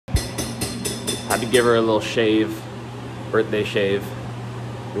Had to give her a little shave, birthday shave.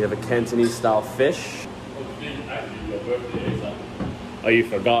 We have a Cantonese style fish. Oh, you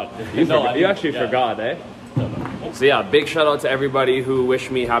forgot. You actually forgot, eh? So yeah, big shout out to everybody who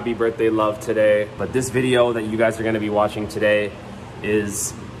wished me happy birthday love today. But this video that you guys are gonna be watching today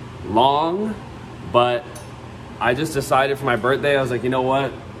is long, but I just decided for my birthday, I was like, you know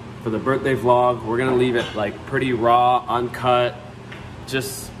what? For the birthday vlog, we're gonna leave it like pretty raw, uncut,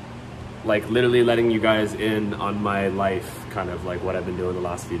 just like literally letting you guys in on my life, kind of like what I've been doing the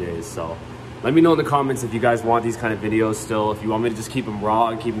last few days. So let me know in the comments if you guys want these kind of videos still. If you want me to just keep them raw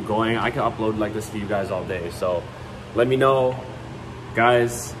and keep them going, I can upload like this for you guys all day. So let me know,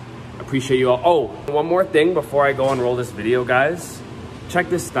 guys. Appreciate you all. Oh, one more thing before I go and roll this video, guys. Check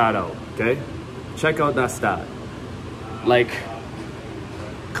this stat out, okay? Check out that stat. Like,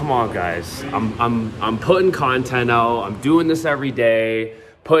 come on, guys. I'm putting content out. I'm doing this every day,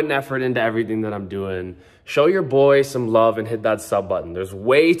 putting effort into everything that I'm doing. Show your boy some love and hit that sub button. There's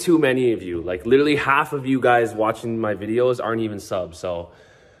way too many of you. Like literally half of you guys watching my videos aren't even subs. So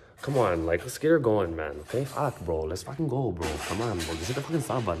come on, like let's get her going, man. Okay, fuck, bro. Let's fucking go, bro. Come on, bro. Just hit the fucking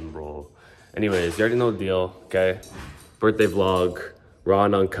sub button, bro. Anyways, you already know the deal, okay? Birthday vlog, raw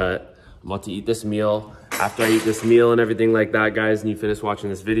and uncut. I'm about to eat this meal. After I eat this meal and everything like that, guys, and you finish watching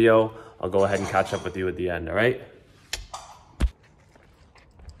this video, I'll go ahead and catch up with you at the end, all right?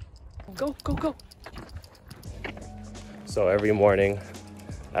 Go, go, go. So every morning,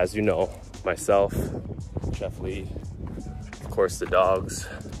 as you know, myself, Chef Lee, of course the dogs,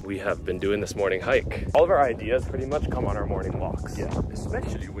 we have been doing this morning hike. All of our ideas pretty much come on our morning walks. Yeah,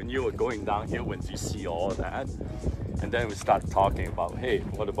 especially when you are going downhill, when you see all that, and then we start talking about, hey,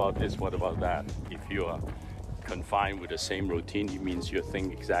 what about this, what about that? If you are confined with the same routine, it means you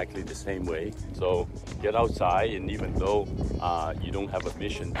think exactly the same way. So get outside, and even though you don't have a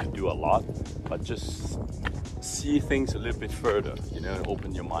mission to do a lot, but just see things a little bit further, you know,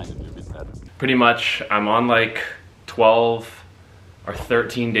 open your mind a little bit better. Pretty much, I'm on like 12 or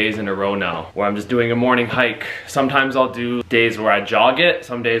 13 days in a row now where I'm just doing a morning hike. Sometimes I'll do days where I jog it,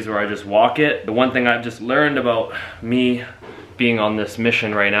 some days where I just walk it. The one thing I've just learned about me being on this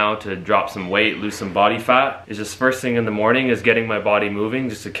mission right now to drop some weight, lose some body fat, is just first thing in the morning is getting my body moving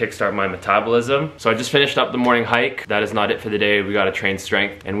just to kickstart my metabolism. So I just finished up the morning hike. That is not it for the day. We gotta train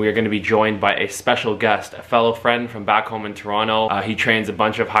strength, and we are gonna be joined by a special guest, a fellow friend from back home in Toronto. He trains a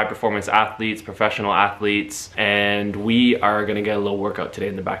bunch of high performance athletes, professional athletes, and we are gonna get a little workout today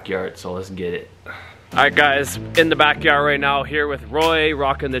in the backyard, so let's get it. All right guys, in the backyard right now, here with Roy,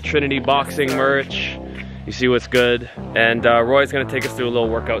 rocking the Trinity boxing merch. You see what's good. And Roy's gonna take us through a little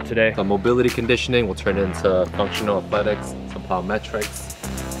workout today. So mobility conditioning will turn into functional athletics, some plyometrics.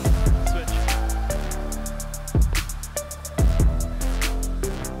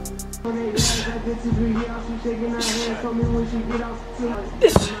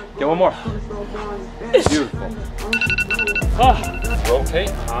 Get one more. Beautiful. Oh.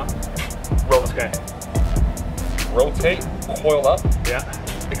 Rotate. Okay. Rotate, coil up, Yeah.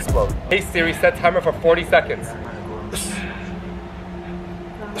 explode. Hey Siri, set timer for 40 seconds.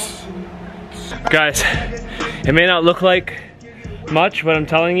 Guys, it may not look like much, but I'm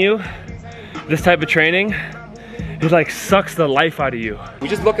telling you, this type of training, it like sucks the life out of you. We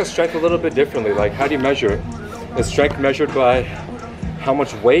just look at strength a little bit differently. Like, how do you measure it? Is strength measured by how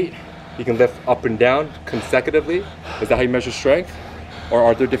much weight you can lift up and down consecutively? Is that how you measure strength? Or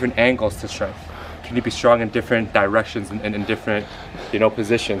are there different angles to strength? Can you be strong in different directions and in different, you know,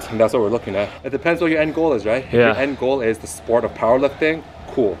 positions? And that's what we're looking at. It depends what your end goal is, right? If your end goal is the sport of powerlifting,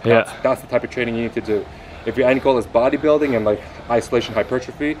 cool. That's the type of training you need to do. If your end goal is bodybuilding and like isolation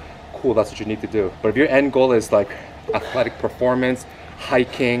hypertrophy, cool, that's what you need to do. But if your end goal is like athletic performance,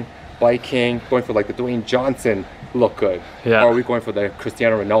 hiking, biking, going for like the Dwayne Johnson look good, or are we going for the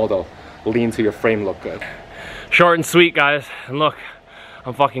Cristiano Ronaldo lean to your frame look good? Short and sweet, guys. And look,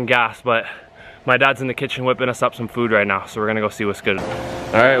 I'm fucking gassed, but my dad's in the kitchen whipping us up some food right now, so we're gonna go see what's good. All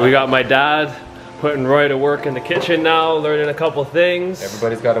right, we got my dad putting Roy to work in the kitchen now, learning a couple things.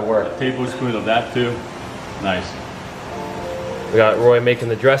 Everybody's got to work. A tablespoon of that too. Nice. We got Roy making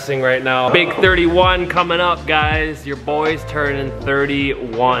the dressing right now. Big 31 coming up, guys. Your boy's turning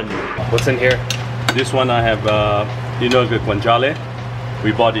 31. What's in here? This one I have, you know, the guanciale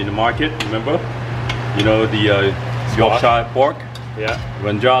we bought in the market, remember? You know, the Yorkshire pork? Yeah.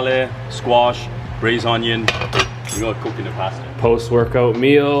 Guanciale, squash, braised onion. We're gonna cook in the pasta. Post-workout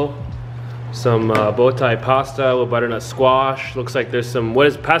meal. Some bow tie pasta with butternut squash. Looks like there's some, what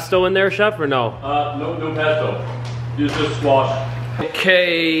is pesto in there, chef, or no? No pesto. This is squash.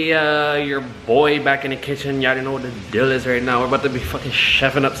 Okay, your boy back in the kitchen. Y'all don't know what the deal is right now. We're about to be fucking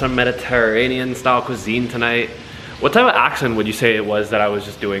chefing up some Mediterranean style cuisine tonight. What type of accent would you say it was that I was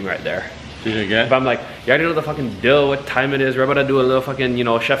just doing right there? Do it again? If I'm like, you already know the fucking deal, what time it is. We're about to do a little fucking, you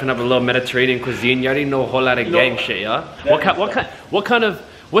know, chefing up a little Mediterranean cuisine. You already know a whole lot of gang shit, yeah?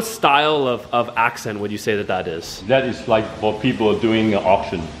 What style of accent would you say that is? That is like for people doing an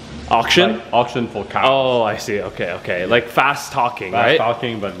auction. Auction? Like auction for cows. Oh, I see. Okay, okay. Like fast talking, right? Fast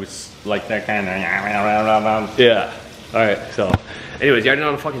talking, but with like that kind of. Yeah. All right. So, anyways, you already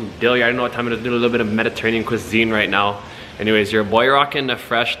know the fucking deal. You already know what time it is. Do a little bit of Mediterranean cuisine right now. Anyways, your boy rocking a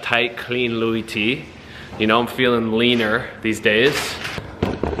fresh, tight, clean Louis T. You know I'm feeling leaner these days.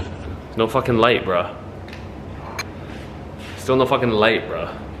 No fucking light, bro. Still no fucking light,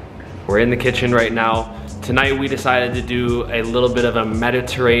 bro. We're in the kitchen right now. Tonight we decided to do a little bit of a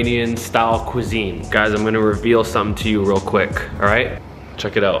Mediterranean style cuisine. Guys, I'm gonna reveal something to you real quick, all right?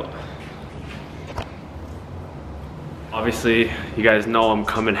 Check it out. Obviously, you guys know I'm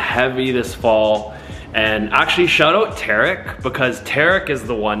coming heavy this fall. And actually shout out Tarek, because Tarek is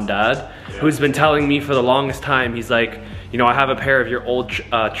the one, Dad, who's been telling me for the longest time. He's like, you know, I have a pair of your old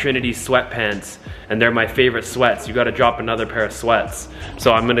Trinity sweatpants and they're my favorite sweats. You gotta drop another pair of sweats.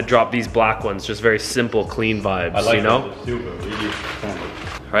 So I'm gonna drop these black ones, just very simple, clean vibes, I like you know? the silver, really simple.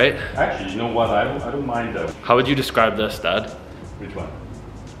 Right? Actually, you know what? I don't mind that. How would you describe this, Dad? Which one?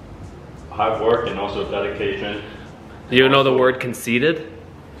 Hard work and also dedication. You know the word conceited?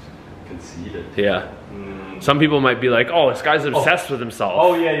 Conceited. Yeah. Some people might be like, oh, this guy's obsessed with himself.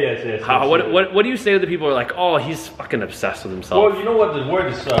 Oh yeah, yes. What do you say to the people who are like, oh, he's fucking obsessed with himself? Well, you know what the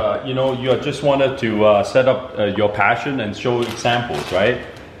word is, you know, you just wanted to set up your passion and show examples, right?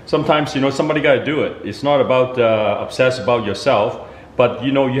 Sometimes, you know, somebody got to do it. It's not about obsess about yourself, but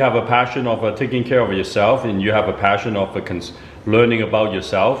you know, you have a passion of taking care of yourself, and you have a passion of learning about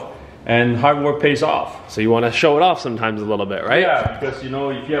yourself. And hard work pays off. So you want to show it off sometimes a little bit, right? Yeah, because you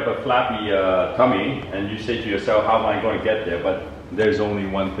know, if you have a flappy tummy and you say to yourself, how am I going to get there? But there's only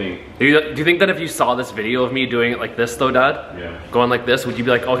one thing. Do you think that if you saw this video of me doing it like this though, Dad? Yeah. Going like this, would you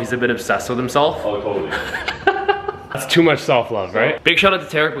be like, oh, he's a bit obsessed with himself? Oh, totally. That's too much self-love, right? Big shout out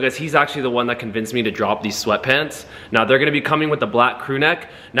to Tarek, because he's actually the one that convinced me to drop these sweatpants. Now they're gonna be coming with the black crew neck.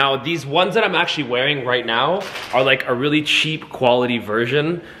 Now these ones that I'm actually wearing right now are like a really cheap quality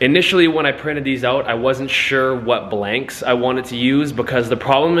version. Initially when I printed these out, I wasn't sure what blanks I wanted to use, because the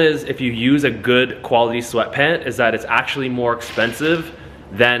problem is if you use a good quality sweatpant is that it's actually more expensive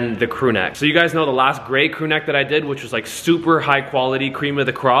than the crew neck. So you guys know the last gray crew neck that I did, which was like super high quality, cream of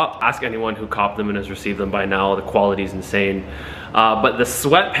the crop. Ask anyone who copped them and has received them by now, the quality is insane. But the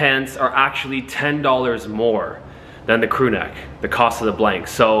sweatpants are actually $10 more than the crew neck, the cost of the blank.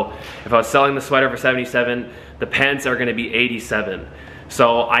 So if I was selling the sweater for 77, the pants are gonna be 87.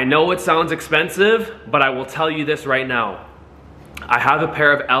 So I know it sounds expensive, but I will tell you this right now. I have a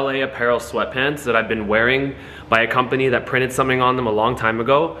pair of LA Apparel sweatpants that I've been wearing by a company that printed something on them a long time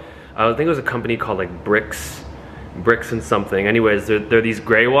ago. I think it was a company called like Bricks and something. Anyways, they're these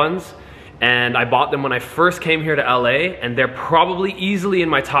gray ones. And I bought them when I first came here to LA, and they're probably easily in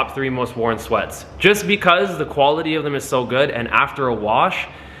my top 3 most worn sweats. Just because the quality of them is so good, and after a wash,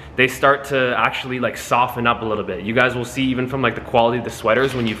 they start to actually like soften up a little bit. You guys will see even from like the quality of the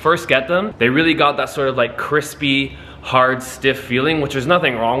sweaters, when you first get them, they really got that sort of like crispy, hard, stiff feeling, which there's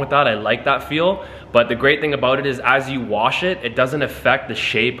nothing wrong with that. I like that feel. But the great thing about it is as you wash it, it doesn't affect the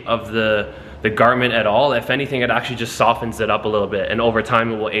shape of the garment at all. If anything, it actually just softens it up a little bit, and over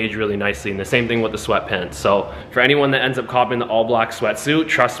time it will age really nicely. And the same thing with the sweatpants. So for anyone that ends up copying the all black sweatsuit,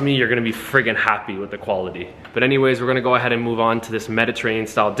 trust me, you're gonna be friggin' happy with the quality. But anyways, we're gonna go ahead and move on to this Mediterranean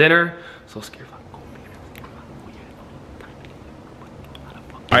style dinner. So scared.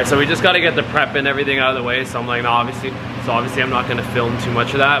 All right, so we just got to get the prep and everything out of the way. So I'm like, no, obviously I'm not going to film too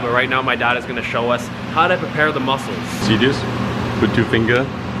much of that. But right now, my dad is going to show us how to prepare the mussels. See this? Put 2 fingers,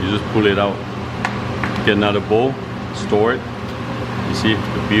 you just pull it out. Get another bowl, store it. You see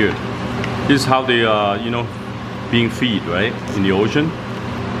the beard. This is how they, you know, being feed, right? In the ocean.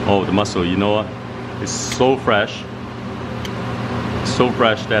 Oh, the mussel, you know what? It's so fresh. So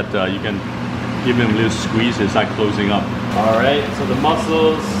fresh that you can give them a little squeeze and start closing up. All right, so the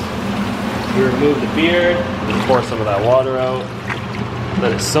mussels, we remove the beard, just pour some of that water out,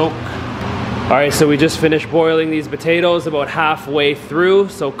 let it soak. All right, so we just finished boiling these potatoes about halfway through,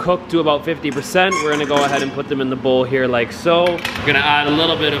 so cooked to about 50%. We're gonna go ahead and put them in the bowl here like so. We're gonna add a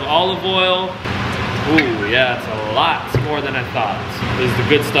little bit of olive oil. Ooh, yeah, it's a lot more than I thought. This is the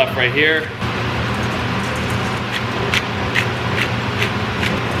good stuff right here.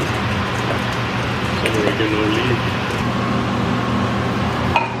 Some oregano leaf.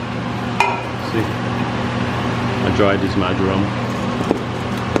 dry this marjoram.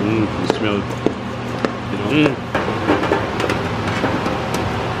 It smells, you know.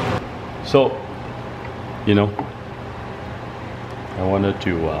 So, you know, I wanted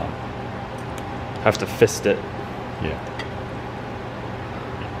to Have to fist it. yeah.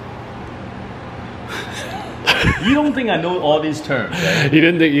 You don't think I know all these terms, right? You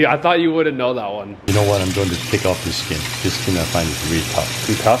didn't think? I thought you wouldn't know that one. You know what? I'm going to take off this skin. This skin I find is really tough.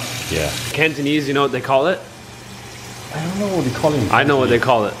 Too tough? Yeah. Cantonese, you know what they call it? I don't know what they call it. I know what they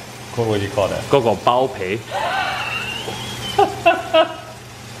call it. What do you call that? 嗰個包皮.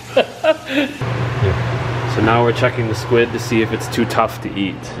 So now we're checking the squid to see if it's too tough to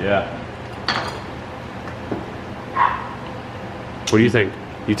eat. Yeah. What do you think?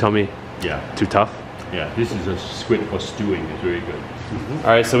 You tell me. Yeah. Too tough? Yeah. This is a squid for stewing. It's very good.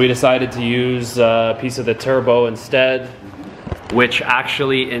 All right, so we decided to use a piece of the turbo instead, which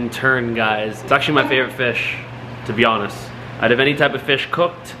actually in turn, guys, it's actually my favorite fish, to be honest. Out of any type of fish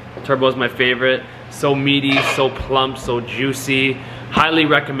cooked, turbo is my favorite. So meaty, so plump, so juicy. Highly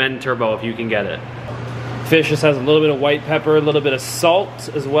recommend turbo if you can get it. Fish just has a little bit of white pepper, a little bit of salt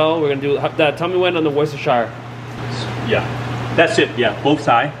as well. We're gonna do that. Tell me when on the Worcestershire. Yeah. That's it. Yeah. Both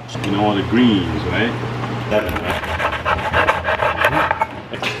sides. You know all the greens, right? That,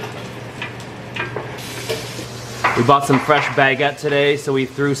 We bought some fresh baguette today, so we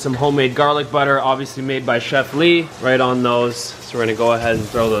threw some homemade garlic butter, obviously made by Chef Lee, right on those. So we're gonna go ahead and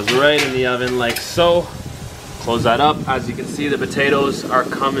throw those right in the oven like so. Close that up. As you can see, the potatoes are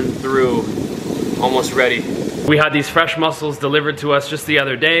coming through, almost ready. We had these fresh mussels delivered to us just the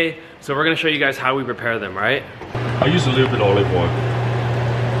other day, so we're gonna show you guys how we prepare them, right? I use a little bit of olive oil.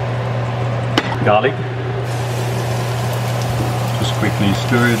 Garlic. Just quickly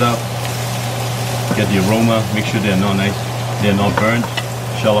stir it up. Get the aroma. Make sure they're not nice. They're not burnt.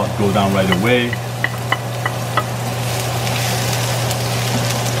 Shallot go down right away.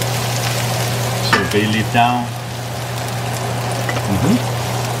 So bay leaf down.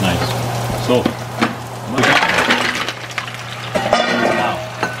 Nice. So now,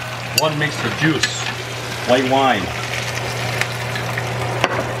 one mix the juice. White wine.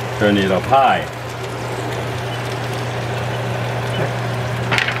 Turn it up high.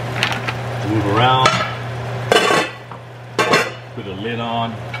 Move around. Put the lid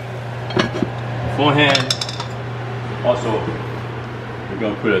on. Beforehand. Also, we're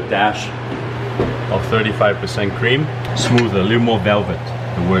going to put a dash of 35% cream. Smooth, a little more velvet.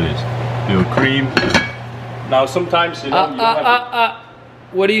 The word is. Little cream. Now sometimes, you know,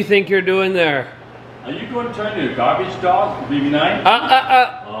 What do you think you're doing there? Are you going to turn into a garbage dog, BB9?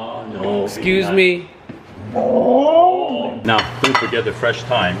 Oh no. Excuse me. Now, don't forget the fresh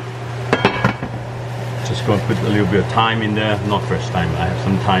thyme. Just going to put a little bit of thyme in there. Not fresh thyme. I have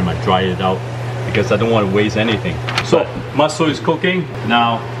some thyme. I dry it out because I don't want to waste anything. So, mussel is cooking.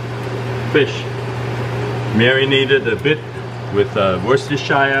 Now, fish. Marinated a bit with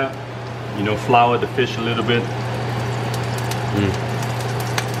Worcestershire. You know, flour the fish a little bit.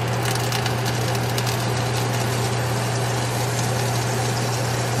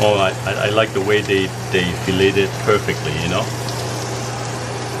 Oh, I like the way they fillet it perfectly, you know.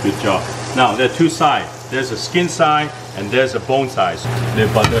 Good job. Now, there are two sides. There's a skin side and there's a bone side.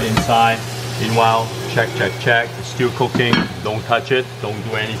 There's butter inside. Meanwhile, check. It's still cooking. Don't touch it. Don't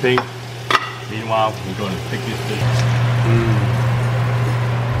do anything. Meanwhile, we're going to pick this fish.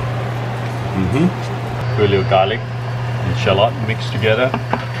 Put a little garlic and shallot mixed together.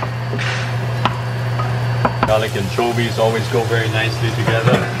 Garlic and anchovies always go very nicely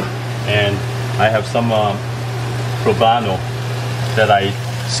together. And I have some Poblano that I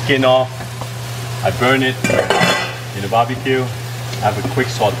skin off. I burn it in a barbecue. I have a quick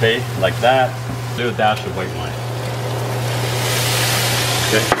saute like that. A little dash of white wine.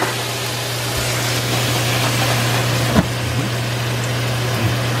 Okay.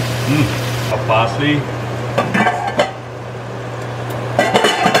 Parsley.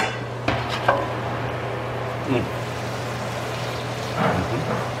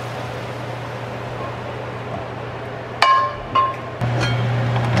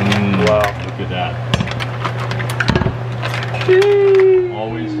 Wow, look at that.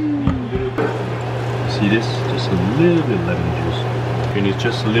 Always a little bit. See this? Just a little bit of lemon juice. And it's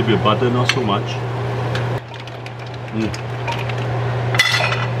just a little bit of butter, not so much.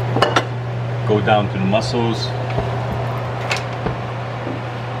 Go down to the mussels.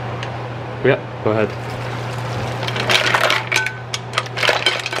 Yeah, go ahead.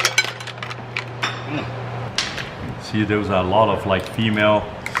 See, there's a lot of like female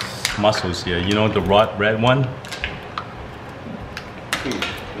mussels here. You know the red one?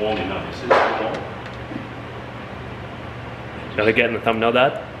 Warm enough. Is it warm? Gotta get in the thumbnail,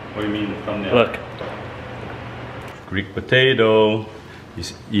 Dad. What do you mean the thumbnail? Look. Greek potato.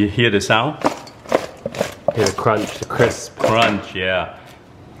 You hear the sound? Hear the crunch, the crisp. Crunch, yeah.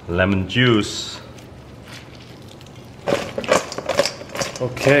 Lemon juice.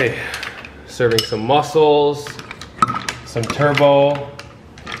 Okay, serving some mussels, some turbo, a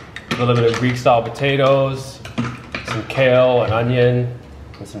little bit of Greek style potatoes, some kale, an onion,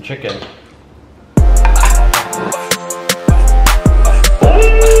 and some chicken.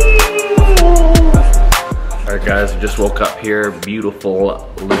 Alright guys, we just woke up here.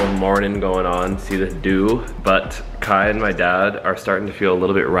 Beautiful little morning going on. See the dew. But Kai and my dad are starting to feel a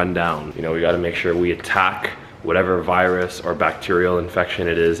little bit run down. You know, we gotta make sure we attack whatever virus or bacterial infection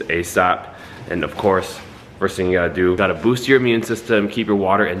it is ASAP. And of course, first thing you gotta do, you gotta boost your immune system, keep your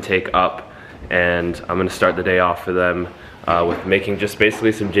water intake up. And I'm gonna start the day off for them with making just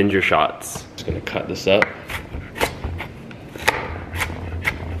basically some ginger shots. Just gonna cut this up.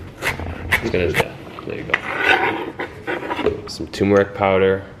 There you go. Some turmeric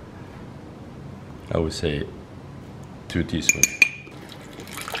powder. I would say 2 teaspoons.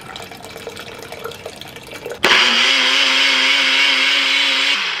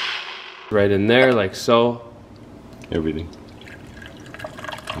 Right in there, like so. Everything.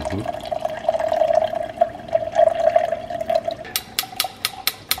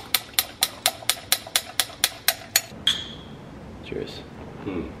 Cheers.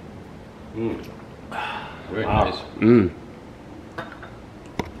 Very nice.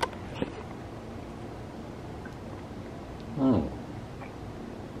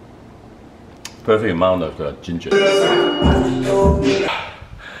 Perfect amount of ginger.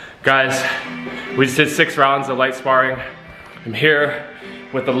 Guys, we just did 6 rounds of light sparring. I'm here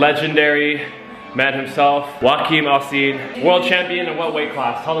with the legendary man himself, Joaquim Alcide, world champion in what weight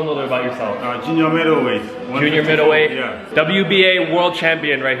class? Tell them a little bit about yourself. Junior middleweight. Junior middleweight, Yeah. WBA world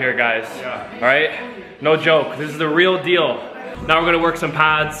champion right here, guys. Yeah. All right, no joke, this is the real deal. Now we're gonna work some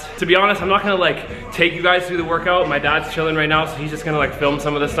pads. To be honest, I'm not gonna like take you guys through the workout. My dad's chilling right now, so he's just gonna like film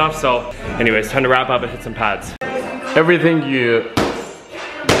some of this stuff. So anyways, time to wrap up and hit some pads. Everything you're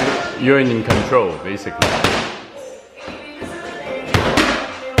in control, basically.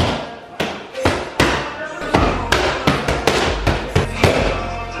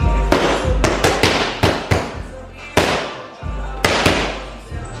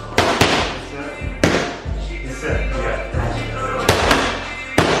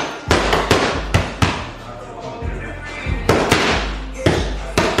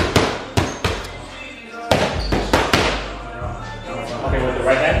 Okay, with the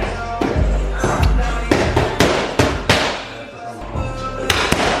right hand.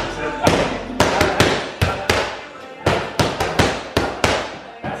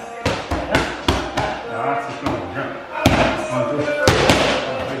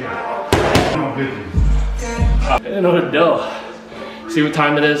 I didn't know the deal. See what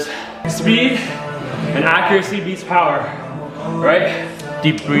time it is. Speed and accuracy beats power, right?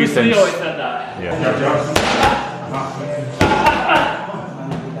 Deep breath and He always said that. yeah.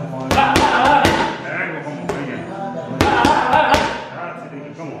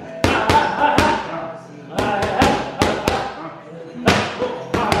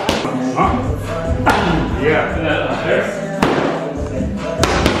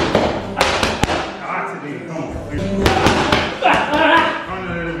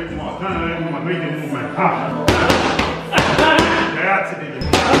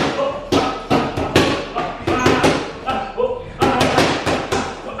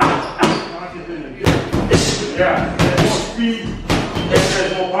 Yeah, there's more speed,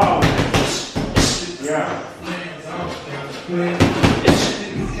 there's more power. Yeah.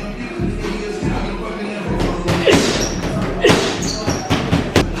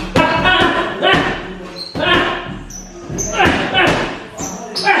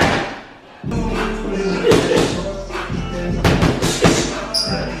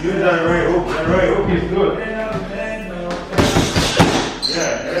 Do that right hook. That right hook is good.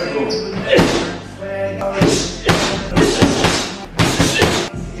 Yeah, there we go.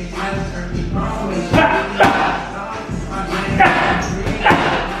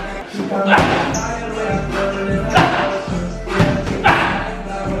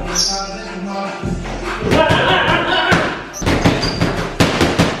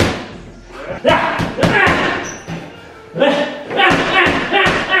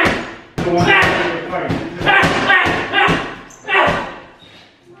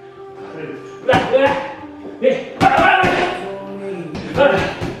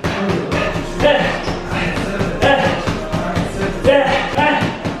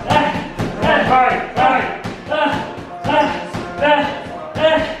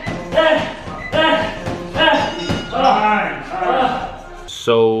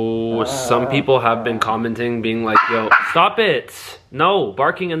 So some people have been commenting being like, yo, stop it. No,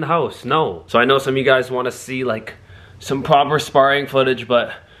 barking in the house, no. So I know some of you guys want to see like some proper sparring footage,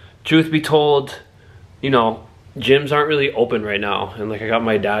 but truth be told, you know, gyms aren't really open right now. And like I got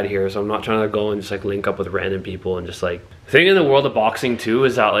my dad here, so I'm not trying to go and just like link up with random people and just like. The thing in the world of boxing too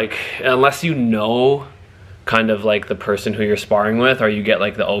is that like, unless you know kind of like the person who you're sparring with, or you get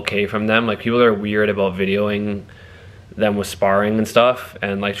like the okay from them, like people are weird about videoing them with sparring and stuff.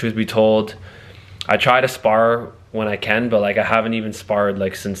 And like truth be told, I try to spar when I can, but like I haven't even sparred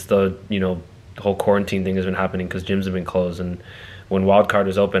like since the, you know, the whole quarantine thing has been happening because gyms have been closed. And when Wildcard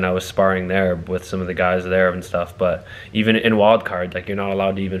was open, I was sparring there with some of the guys there and stuff. But even in Wildcard, like you're not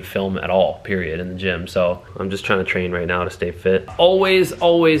allowed to even film at all, period, in the gym. So I'm just trying to train right now to stay fit. Always,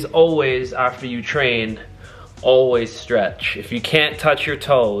 always, always after you train, always stretch. If you can't touch your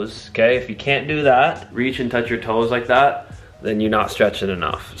toes, okay, if you can't do that, reach and touch your toes like that, then you're not stretching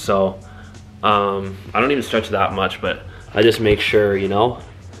enough. So I don't even stretch that much, but I just make sure, you know,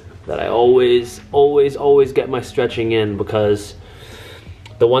 that I always, always, always get my stretching in, because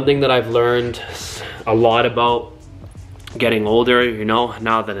the one thing that I've learned a lot about getting older, you know,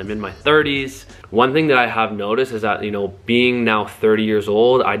 now that I'm in my 30s, one thing that I have noticed is that, you know, being now 30 years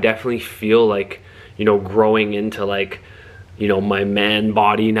old, I definitely feel like, you know, growing into like, you know, my man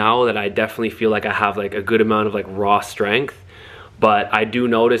body now, that I definitely feel like I have like a good amount of like raw strength. But I do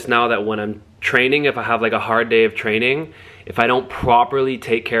notice now that when I'm training, if I have like a hard day of training, if I don't properly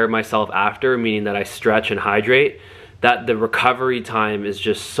take care of myself after, meaning that I stretch and hydrate, that the recovery time is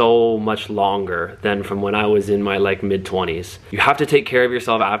just so much longer than from when I was in my like mid-20s. You have to take care of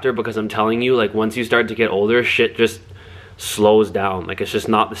yourself after, because I'm telling you, like once you start to get older, shit just slows down. Like it's just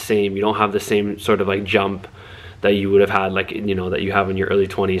not the same. You don't have the same sort of like jump that you would have had, like, you know, that you have in your early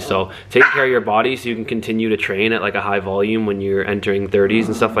 20s. So take care of your body so you can continue to train at like a high volume when you're entering 30s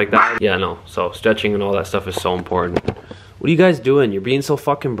and stuff like that. Yeah, no, so stretching and all that stuff is so important. What are you guys doing? You're being so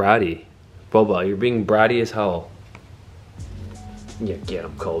fucking bratty. Boba, you're being bratty as hell. Yeah, get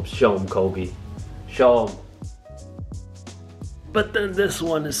him, Kobe. Show him, Kobe. Show him. But then this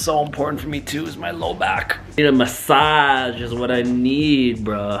one is so important for me too, is my low back. Need a massage is what I need,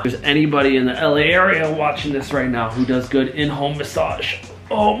 bruh. If there's anybody in the LA area watching this right now who does good in-home massage,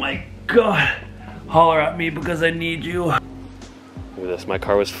 oh my God, holler at me because I need you. Look at this, my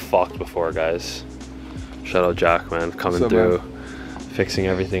car was fucked before, guys. Shout out Jack, man, coming through, fixing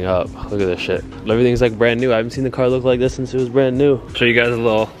everything up. Look at this shit. Everything's like brand new. I haven't seen the car look like this since it was brand new. Show you guys a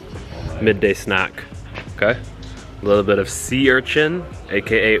little midday snack, okay? A little bit of sea urchin,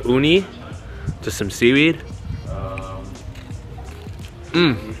 aka uni, just some seaweed.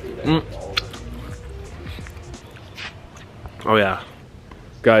 Oh yeah.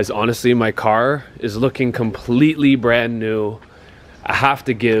 Guys, honestly, my car is looking completely brand new. I have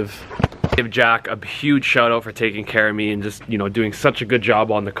to give Jack a huge shout out for taking care of me and just, you know, doing such a good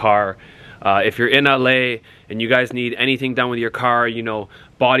job on the car. If you're in LA and you guys need anything done with your car, you know,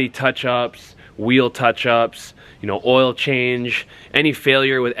 body touch-ups, wheel touch-ups, you know, oil change, any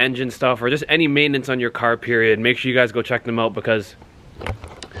failure with engine stuff, or just any maintenance on your car, period, make sure you guys go check them out, because,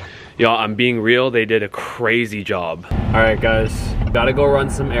 you know, I'm being real, they did a crazy job. All right, guys, gotta go run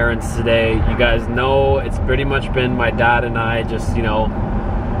some errands today. You guys know it's pretty much been my dad and I just, you know,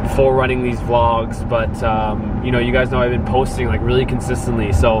 full running these vlogs, but you know, you guys know I've been posting like really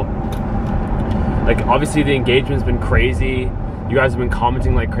consistently, so like obviously the engagement's been crazy. You guys have been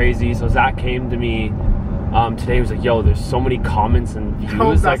commenting like crazy, so Zach came to me today. He was like, yo, there's so many comments and views.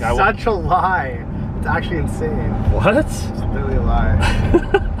 No, that's like, such a lie. It's actually insane. What? It's literally a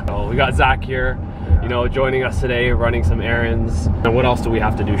lie. So we got Zach here, you know, joining us today, running some errands. And what else do we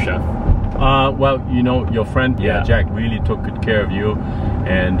have to do, Chef? Well, you know, your friend Jack really took good care of you,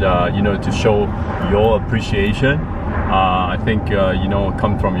 and you know, to show your appreciation, I think you know,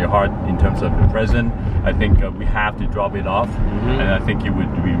 come from your heart in terms of the present. I think we have to drop it off, and I think you would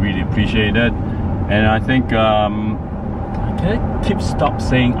really appreciate it. And I think can I keep stop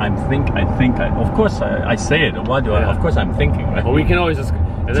saying I think. Of course I say it. Why do I? Of course I'm thinking, right? Well, we can always just.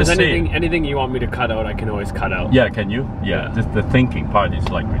 If there's anything you want me to cut out, I can always cut out. Yeah, can you? Yeah. Just the thinking part is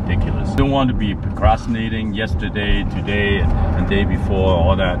like ridiculous. Don't want to be procrastinating yesterday, today, and day before,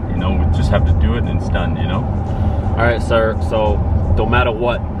 all that. You know, we just have to do it and it's done. You know. All right, sir. So, don't matter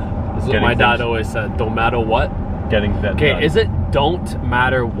what. This is what my dad always said. Don't matter what. Getting that. Okay, done. Is it don't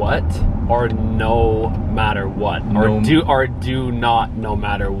matter what or no matter what, or do not no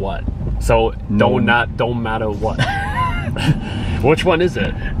matter what? So don't matter what. Which one is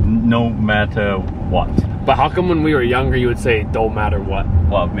it? No matter what. But how come when we were younger you would say don't matter what?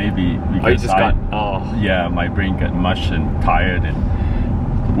 Well, maybe because you just got yeah, my brain got mush and tired, and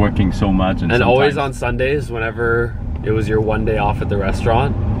working so much. And always on Sundays, whenever it was your one day off at the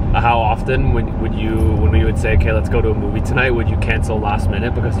restaurant, how often when we would say, okay, let's go to a movie tonight, would you cancel last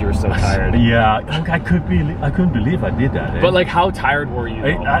minute because you were so tired? Yeah, I couldn't believe I did that. But like, how tired were you?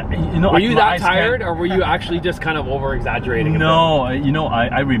 Were you that tired, or were you actually just kind of over exaggerating? No,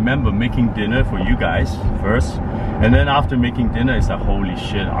 I remember making dinner for you guys first, and then after making dinner, it's like, holy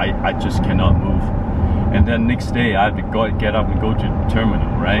shit, I just cannot move. And then next day, I had to get up and go to the terminal,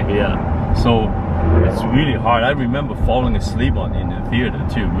 right? Yeah. So it's really hard. I remember falling asleep in the theater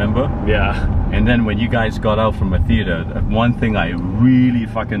too, remember? Yeah. And then when you guys got out from the theater, one thing I really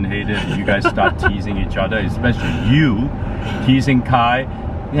fucking hated, you guys start teasing each other, especially you teasing Kai.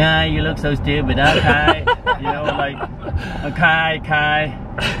 Yeah, you look so stupid, huh, Kai? You know, like, Kai.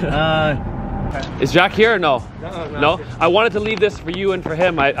 Is Jack here or no? No? I wanted to leave this for you and for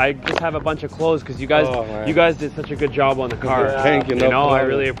him. I just have a bunch of clothes because you guys did such a good job on the car. Yeah. Thank you. I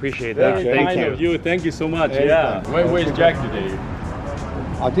really appreciate that. Thank you. Thank you so much. Yeah. Where's Jack today?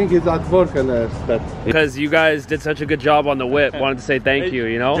 I think he's at work and Because you guys did such a good job on the whip. Wanted to say thank you,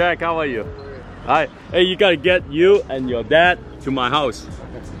 Jack, how are you? Hi. Hey, you gotta get you and your dad to my house.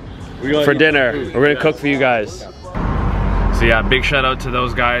 For dinner. We're gonna cook for you guys. So yeah, big shout out to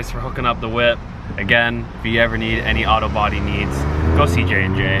those guys for hooking up the whip. Again, if you ever need any auto body needs, go see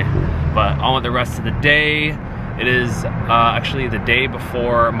J&J. But on with the rest of the day. It is actually the day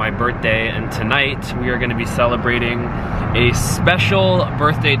before my birthday, and tonight we are gonna be celebrating a special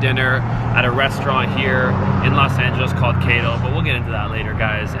birthday dinner at a restaurant here in Los Angeles called Cato, but we'll get into that later,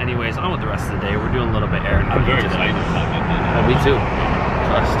 guys. Anyways, on with the rest of the day. We're doing a little bit errand. I'm very excited. Oh, me too.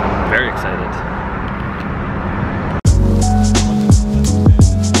 Trust, I'm very excited.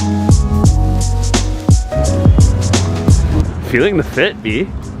 Feeling the fit, B?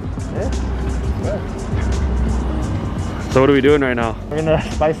 Yeah. So what are we doing right now? We're gonna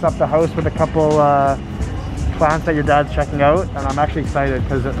spice up the house with a couple plants that your dad's checking out, and I'm actually excited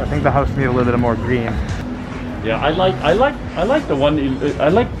because I think the house needs a little bit more green. Yeah, I like the one. I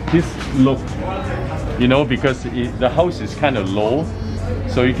like this look, because the house is kind of low,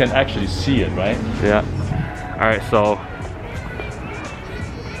 so you can actually see it, right? Yeah. All right, so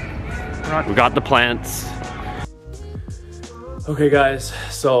we got the plants. Okay guys,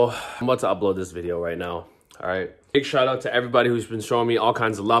 so I'm about to upload this video right now. All right, big shout out to everybody who's been showing me all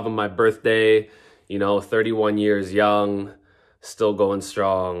kinds of love on my birthday. 31 years young, still going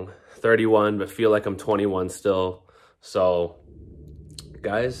strong. 31, but feel like I'm 21 still. So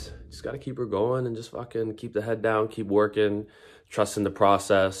guys, just gotta keep her going and just fucking keep the head down, keep working, trust in the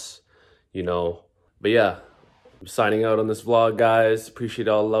process, But yeah, I'm signing out on this vlog, guys. Appreciate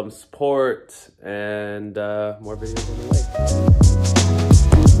all the love and support, and more videos on the way.